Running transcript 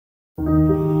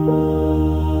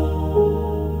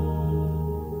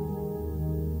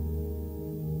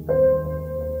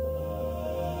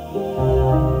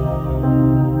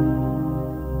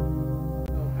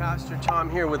Pastor Tom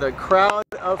here with a crowd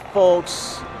of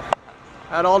folks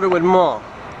at Alderwood Mall.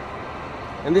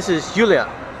 And this is Julia.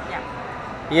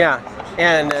 Yeah,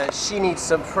 and she needs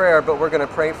some prayer, but we're going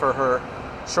to pray for her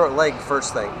short leg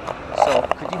first thing. So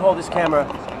could you hold this camera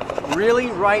really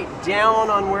right down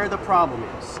on where the problem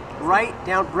is? Right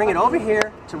down, bring it over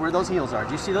here to where those heels are.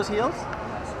 Do you see those heels?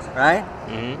 Right?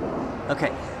 Mm-hmm.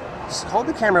 Okay, just hold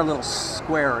the camera a little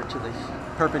squarer to the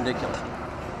perpendicular.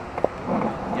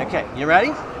 Okay, you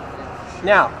ready?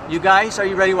 Now, you guys, are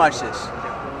you ready to watch this?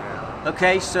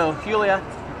 Okay, so Julia,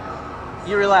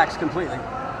 you relax completely.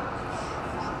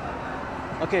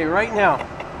 Okay, right now,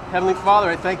 Heavenly Father,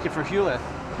 I thank you for Julia.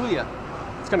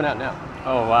 It's coming out now.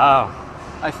 Oh, wow.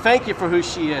 I thank you for who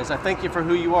she is. I thank you for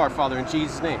who you are, Father, in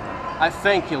Jesus' name. I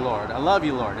thank you, Lord. I love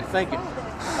you, Lord. I thank you.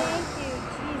 Thank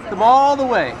you, Jesus. Come all the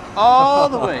way, all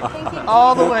the way,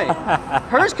 all the way.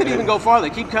 Hers could even go farther.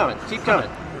 Keep coming, keep coming.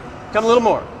 Come a little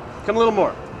more. Come a little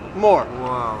more. More.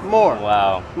 Wow. More.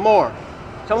 Wow. More.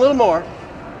 Come a little more.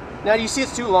 Now, do you see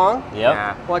it's too long? Yep.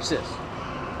 Yeah. Watch this.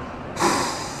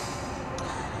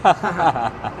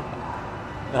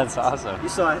 That's awesome. You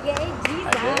saw it? Yay,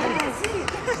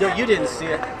 Jesus. No, you didn't see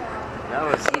it.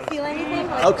 Do you feel anything?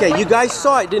 Like, Okay, you guys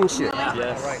saw it, didn't you?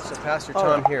 Yes. All right, so Pastor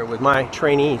Tom here with my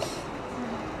trainees.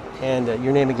 And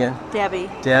your name again? Debbie.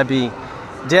 Debbie.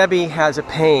 Debbie has a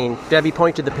pain. Debbie,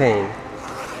 point to the pain.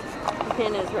 The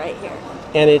pin is right here.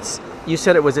 And you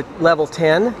said it was at level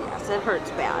 10? Yes, it hurts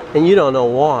bad. And you don't know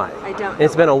why. I don't And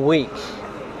it's been a week.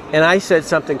 And I said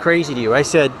something crazy to you. I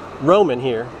said, Roman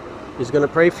here is going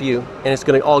to pray for you, and it's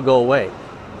going to all go away.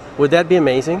 Would that be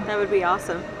amazing? That would be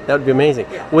awesome. That would be amazing.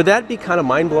 Yeah. Would that be kind of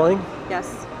mind-blowing?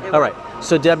 Yes. All right.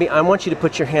 So, Debbie, I want you to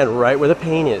put your hand right where the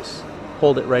pain is.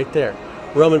 Hold it right there.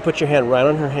 Roman, put your hand right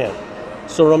on her hand.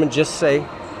 So, Roman, just say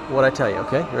what I tell you,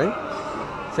 okay? You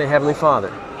ready? Say, Heavenly Father,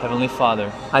 Heavenly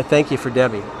Father, I thank you for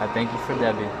Debbie, I thank you for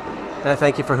Debbie, and I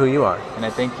thank you for who you are. and I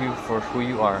thank you for who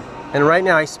you are. And right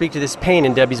now, I speak to this pain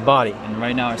in Debbie's body. And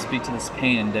right now I speak to this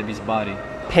pain in Debbie's body.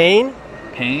 Pain,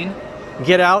 Pain,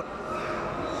 get out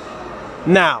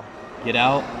now. get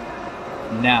out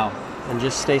now. And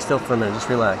just stay still for a minute. Just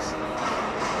relax.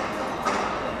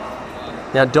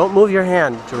 Now, don't move your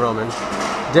hand to Roman.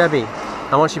 Debbie,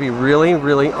 I want you to be really,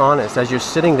 really honest. As you're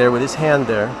sitting there with his hand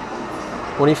there,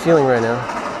 what are you feeling right now?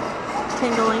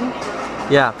 Tingling.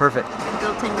 Yeah, perfect.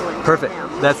 Still tingling. Perfect.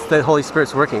 Yeah. That's the Holy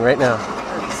Spirit's working right now.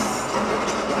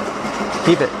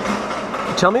 Keep it.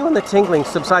 Tell me when the tingling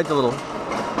subsides a little.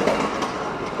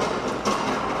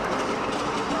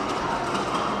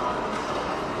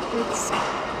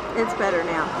 It's better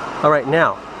now. All right,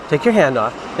 now, take your hand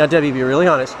off. Now, Debbie, be really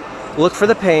honest. Look for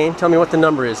the pain. Tell me what the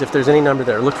number is, if there's any number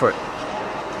there. Look for it.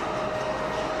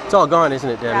 It's all gone, isn't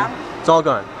it, Debbie? Yeah. It's all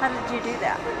gone. How did you do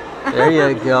that? There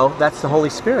you go. That's the Holy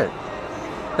Spirit.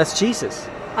 That's Jesus.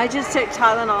 I just took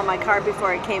Tylenol in my car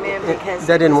before I came in because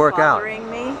that didn't it was work out. bothering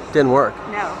me. Didn't work.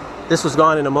 No. This was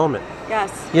gone in a moment.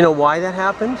 Yes. You know why that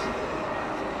happened?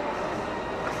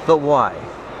 But why?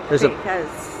 Because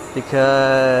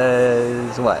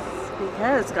what?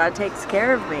 Because God takes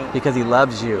care of me. Because He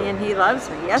loves you. And He loves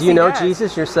me. Yes, Do you He know does.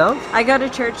 Jesus yourself? I go to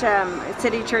church,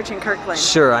 City Church in Kirkland.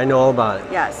 Sure, I know all about it.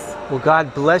 Yes. Well,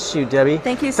 God bless you, Debbie.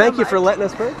 Thank you so Thank you for much. letting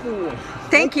us pray.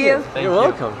 Thank you. You're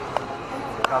welcome.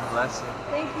 God bless you.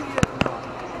 Thank you.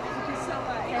 Thank you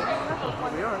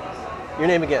so much. Your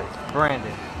name again?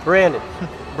 Brandon. Brandon.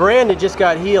 Brandon just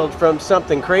got healed from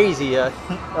something crazy.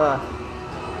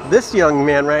 This young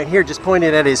man right here just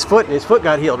pointed at his foot, and his foot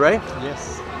got healed, right?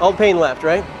 Yes. All the pain left,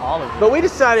 right? All of it. But we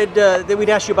decided that we'd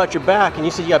ask you about your back, and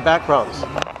you said you got back problems.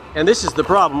 And this is the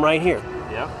problem right here.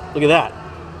 Yeah. Look at that.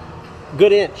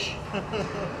 Good inch.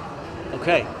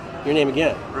 Okay. Your name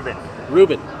again? Ruben.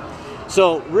 Ruben.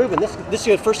 So, Ruben, this is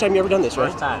the first time you ever done this, right?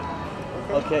 First time.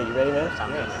 Okay, you ready, man?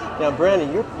 Yes. Now,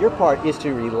 Brandon, your part is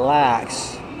to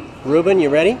relax. Ruben, you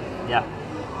ready? Yeah.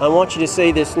 I want you to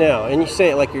say this now, and you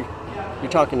say it like you're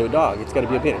talking to a dog. It's got to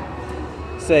be a bit.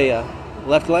 Say,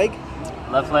 left leg,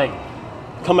 Left leg.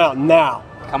 come out now.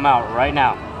 Come out right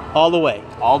now. All the way.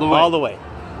 All the way. All the way.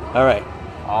 All right.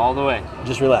 All the way.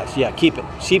 Just relax. Yeah, keep it.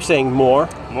 Keep saying more.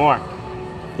 More.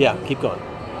 Yeah, keep going.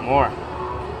 More.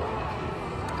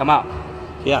 Come out.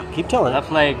 Yeah, keep telling it.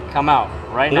 Left leg. Come out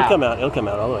right It'll now. come out. It'll come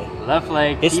out all the way. Left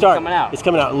leg. It's Keep starting. coming out. It's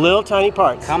coming out. Little tiny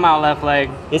parts. Come out, left leg.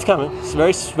 It's coming. It's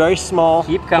very, very small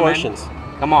Keep coming. portions.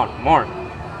 Come on. More.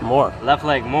 More. Left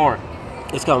leg. More.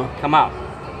 It's coming. Come out.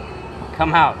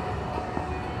 Come out.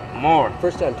 More.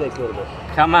 First time takes a little bit.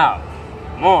 Come out.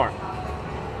 More.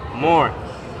 More.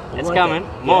 It's coming.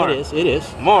 More. Yeah, it is. It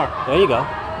is. More. There you go.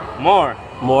 More.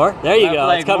 More. There you Left go.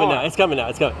 leg, It's coming more. now. It's coming now.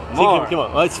 It's coming. More. See, come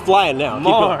on. Oh, it's flying now.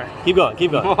 More. Keep going.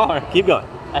 Keep going. Keep going. More. Keep going.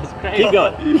 That's crazy. Keep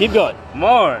going. Keep going.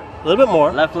 More. A little bit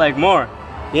more. Left leg. More.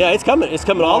 Yeah, it's coming. It's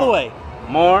coming all the way.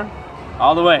 More.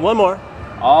 All the way. One more.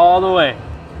 All the way.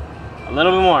 A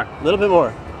little bit more. A little bit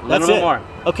more. That's bit it. more.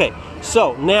 Okay.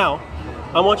 So now,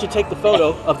 I want you to take the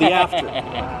photo of the after.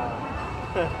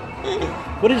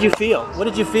 What did you feel? What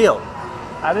did you feel?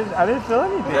 I didn't feel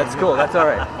anything. That's cool. That's all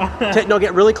right. No,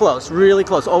 get really close. Really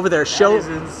close. Over there. Show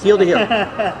heel to heel.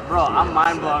 Bro, I'm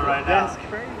mind blown right now. That's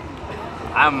crazy.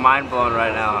 I'm mind blown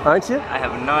right now. Aren't you? I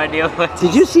have no idea what.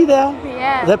 Did you see that?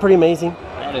 Yeah. Is that pretty amazing?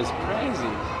 That is crazy.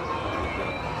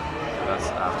 That's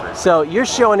after. So you're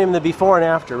showing him the before and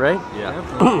after, right? Yeah.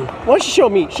 Why don't you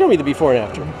show me the before and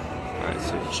after? Alright,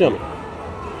 so Show me.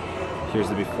 here's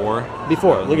the before.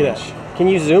 Before. Look at that. Can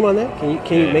you zoom on that?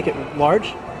 Can you make it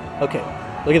large? Okay.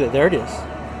 Look at it. There it is.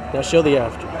 Now show the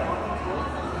after.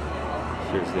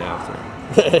 Here's the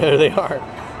after. There they are.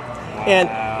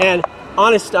 And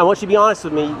honest, I want you to be honest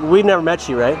with me. We've never met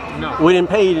you, right? No. We didn't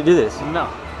pay you to do this. No.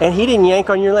 And he didn't yank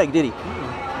on your leg, did he?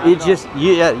 You just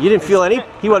you didn't feel any.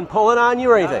 He wasn't pulling on you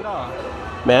or anything.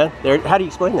 Man, there. How do you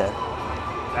explain that?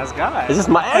 That's God. Is this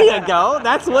my? There you go.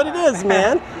 That's what it is,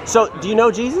 man. So, do you know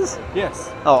Jesus?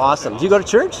 Yes. Oh, awesome. Do you go to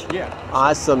church? Yeah.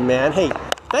 Awesome, man. Hey,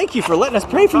 thank you for letting us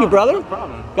pray for you, brother. No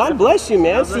problem. God bless you,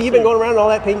 man. See, you've been going around in all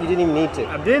that pain. You didn't even need to.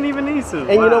 I didn't even need to. And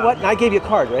you know what? I gave you a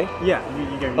card, right? Yeah,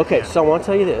 you gave me. Okay, so I want to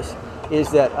tell you this, is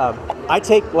that I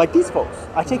take, like these folks,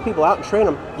 I take people out and train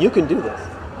them. You can do this.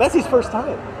 That's his first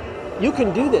time. You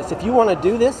can do this. If you want to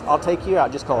do this, I'll take you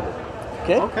out. Just call me.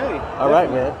 Okay? Okay. All right,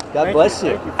 man. God bless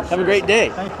you. Thank you for Have a great day.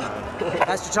 Thank you.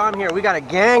 Pastor Tom here. We got a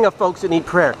gang of folks that need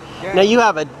prayer. Now you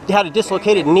had a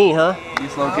dislocated knee, huh?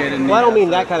 Dislocated knee. Well, I don't mean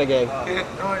that kind of gang.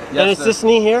 And it's this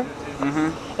knee here?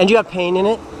 Mm-hmm. And you have pain in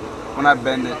it? When I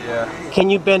bend it, yeah. Can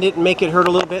you bend it and make it hurt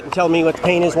a little bit and tell me what the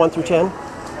pain is, 1 through 10?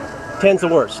 10's the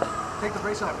worst. Take the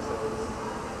brace off.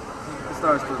 It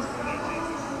starts with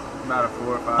about a 4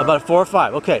 or 5. About a 4 or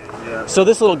 5. Okay. Yeah. So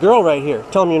this little girl right here,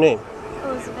 tell me your name.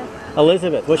 Elizabeth.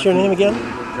 Elizabeth. What's your name again?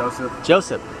 Joseph.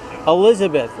 Joseph.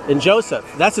 Elizabeth and Joseph.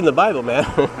 That's in the Bible, man.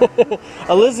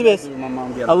 Elizabeth's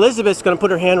going to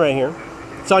put her hand right here.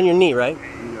 It's on your knee, right?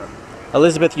 Yeah.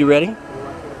 Elizabeth, you ready?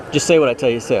 Just say what I tell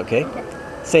you to say, okay?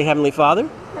 Say, Heavenly Father,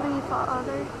 Heavenly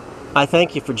Father, I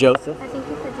thank you for Joseph. I thank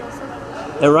you for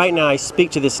Joseph. And right now I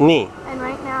speak to this knee. And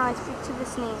right now I speak to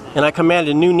this knee. And I command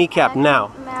a new kneecap now.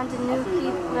 Command a new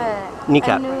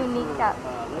Kneecap. A new kneecap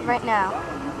right now.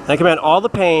 I command all the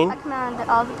pain I command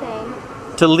all the pain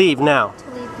to leave now.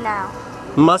 to leave now.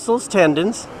 Muscles,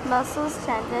 tendons, Muscles,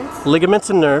 tendons, ligaments,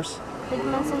 and nerves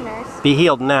ligaments, and nerves be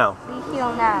healed now. be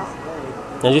healed now.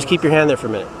 Now just keep your hand there for a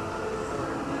minute.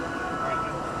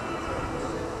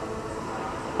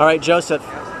 All right, Joseph.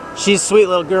 She's a sweet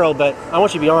little girl, but I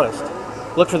want you to be honest.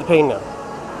 Look for the pain now.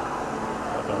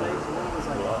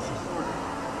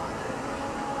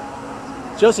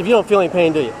 Joseph, you don't feel any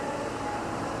pain, do you?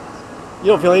 You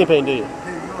don't feel any pain, do you?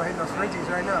 Hey, you don't hit no sprinties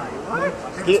right now. What?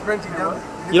 You- Hit the sprinting down.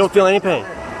 You don't feel any pain.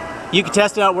 You can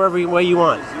test it out wherever way you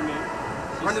want.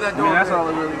 Under that I door. mean, that's all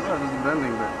it really was, is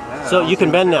bending, but yeah, So you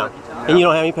can bend now, and you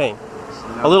don't have any pain.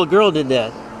 A little girl did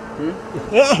that.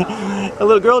 A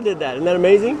little girl did that. Isn't that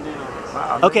amazing?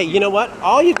 Okay, you know what?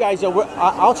 All you guys,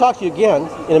 I'll talk to you again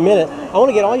in a minute. I want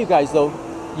to get all you guys, though.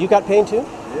 You got pain too? Yeah.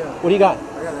 What do you got?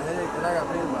 I got a headache and I got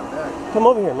pain in my back. Come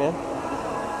over here, man.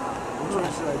 Which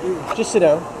one should I do? Just sit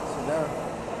down. Sit down.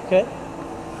 Okay?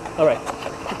 All right.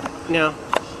 Now,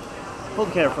 hold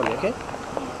the camera for me, okay?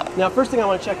 Now, first thing I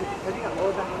want to check, have you got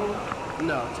lower back pain?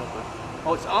 No, it's upper.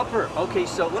 Oh, it's upper. Okay,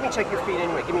 so let me check your feet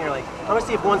anyway. Give me your leg. I want to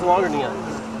see if one's longer than the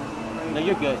other. No,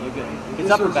 you're good. You're good. It's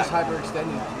This upper one's back. just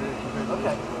hyperextended.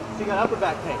 Okay. So you got upper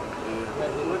back pain.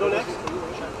 You want to go next? You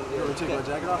want me to take my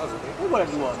jacket off? Or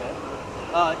whatever you want, man.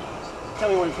 Tell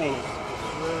me where your pain is.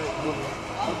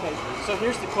 Okay. So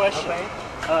here's the question.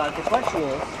 The question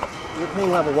is, your pain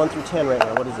level 1 through 10 right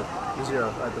now. What is it?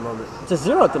 0 at the moment. It's a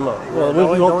 0 at the moment. Well, the,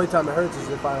 you won't- only time it hurts is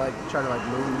if I like try to like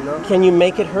move, you know? Can you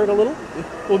make it hurt a little?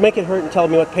 Well, make it hurt and tell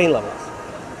me what pain level is.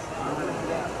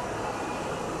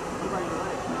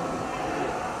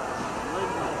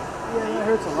 Yeah, it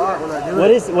hurts a lot when I do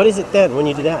What is it then when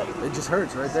you do that? It just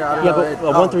hurts right there. I don't Yeah,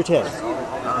 know. but 1 through 10. I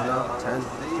don't know.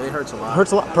 10. It hurts a lot.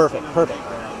 Hurts a lot. Perfect. Perfect.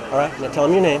 All right. Now tell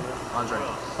him your name. Andre.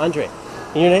 Andre.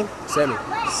 And your name? Sammy.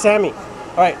 Sammy.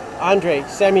 All right. Andre.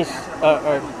 Sammy.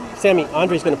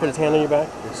 Andre's going to put his hand on your back.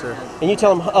 Yes, sir. And you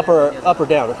tell him up or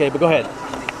down. Okay. But go ahead.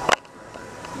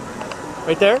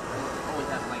 Right there.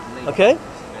 Okay.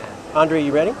 Andre,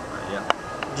 you ready? Yeah.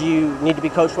 Do you need to be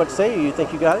coached what to say, or you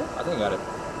think you got it? I think I got it.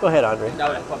 Go ahead, Andre.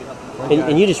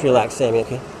 And you just relax, Sammy,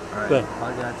 okay? Alright, Go ahead.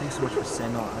 Father God, thanks so much for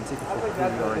Samuel. I thank you for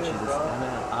who you are, Jesus.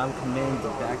 I'm commanding the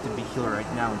back to be healed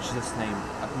right now in Jesus' name.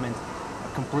 I command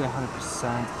a complete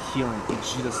 100% healing in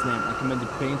Jesus' name. I command the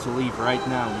pain to leave right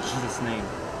now in Jesus' name.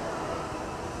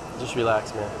 Just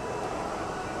relax, man.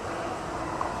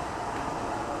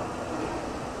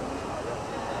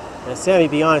 Now, Sammy,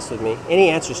 be honest with me. Any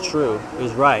answer's true,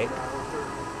 is right.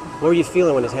 What were you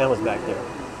feeling when his hand was back there?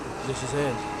 Just his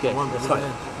hand. Okay, Warm, that's just fine.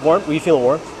 his hand. Warm? Were you feeling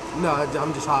warm? No,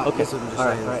 I'm just hot. Okay. That's what I'm just All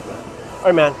right, saying. all right. All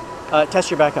right, man. Test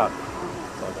your back out.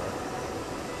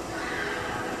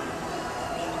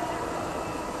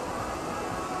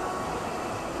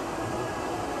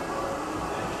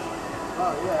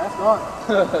 Oh, yeah, that's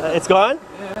gone. It's gone?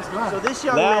 Yeah, that's gone. So this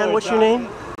young man, what's your name?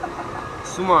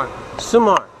 Sumar.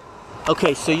 Sumar.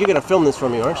 Okay, so you're gonna film this for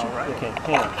me, aren't you? All right. Okay,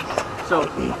 hang on. So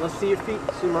let's see your feet,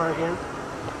 Sumar, again.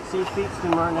 See your feet,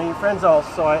 Sumar. Now your friends all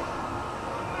saw it.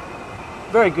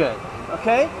 Very good.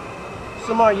 Okay?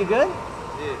 Sumar, you good?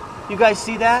 Yeah. You guys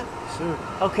see that? Sure.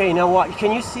 Okay, now what?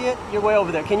 Can you see it? You're way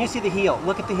over there. Can you see the heel?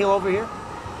 Look at the heel over here.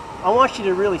 I want you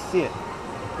to really see it.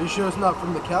 Are you sure it's not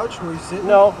from the couch where he's sitting?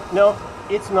 No, no,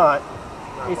 it's not.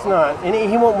 It's not. And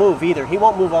he won't move either. He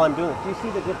won't move while I'm doing it. Do you see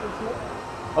the difference here?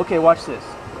 Okay, watch this.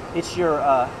 It's your,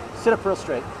 sit up real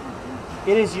straight.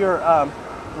 It is your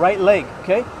right leg,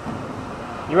 okay?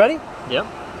 You ready? Yep.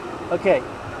 Okay.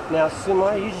 Now,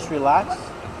 Sumar, you just relax.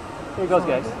 Here it goes,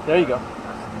 guys. There you go.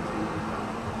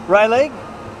 Right leg.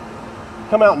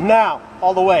 Come out now.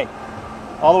 All the way.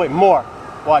 All the way. More.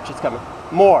 Watch, it's coming.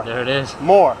 More. There it is.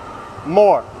 More.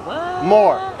 More.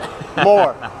 More.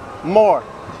 More. More.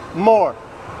 More.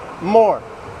 More.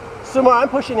 Sumar, I'm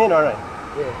pushing in, all right?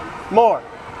 Yeah. More.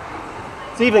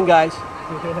 It's even, guys. Yeah,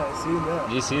 I see that.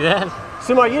 Did you see that?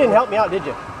 Sumar, you didn't help me out, did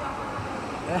you?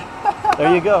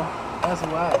 There you go. That's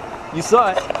whack. You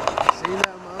saw it. Seeing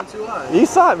that with my own 2 eyes. You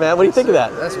saw it, man. What do you think of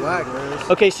that? That's whack,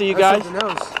 man. Okay, so you That's guys, something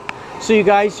else. so you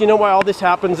guys, you know why all this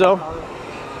happens, though?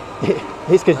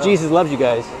 It's because Jesus loves you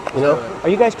guys. You know? Are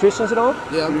you guys Christians at all?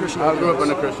 Yeah, I'm Christian. I grew up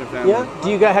in a Christian family. Yeah. Do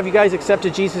you guys have you guys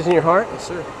accepted Jesus in your heart? Yes,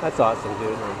 sir. That's awesome,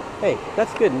 dude. Hey,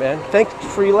 that's good, man. Thanks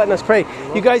for you letting us pray.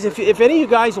 You guys, if any of you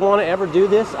guys want to ever do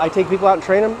this, I take people out and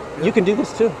train them. You can do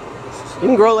this too. You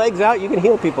can grow legs out. You can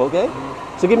heal people. Okay.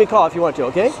 So give me a call if you want to.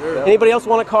 Okay. Sure. Anybody else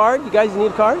want a card? You guys need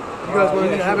a card? You guys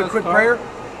want to have a quick prayer?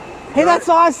 Hey, that's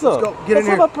awesome. Let's go. Get in Let's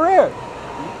have here. a prayer.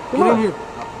 Come Get on. in here.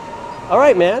 All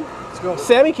right, man. Let's go.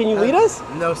 Sammy, can you lead us?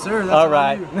 No, sir. That's All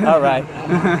right. you. All right.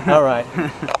 All right. We're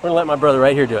gonna let my brother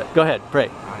right here do it. Go ahead. Pray.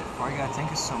 Alright, Father God,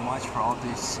 thank you so much for all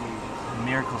these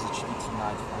miracles that you did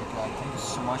tonight, Father God. Thank you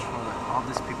so much for all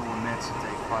these people we met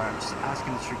today, Father. I'm just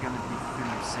asking that you're going to be keeping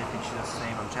them safe in Jesus'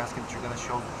 name. I'm just asking that you're going to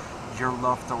show your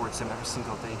love towards them every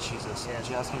single day, Jesus. I'm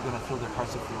just asking you're going to fill their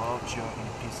hearts with love, joy, and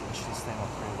peace in Jesus' name, I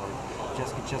pray, Lord.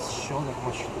 Just show them how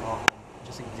much you love them,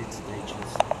 just like you did today,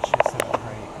 Jesus. In Jesus' name I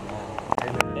pray,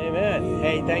 amen. Amen.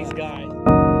 Hey, thanks, guys.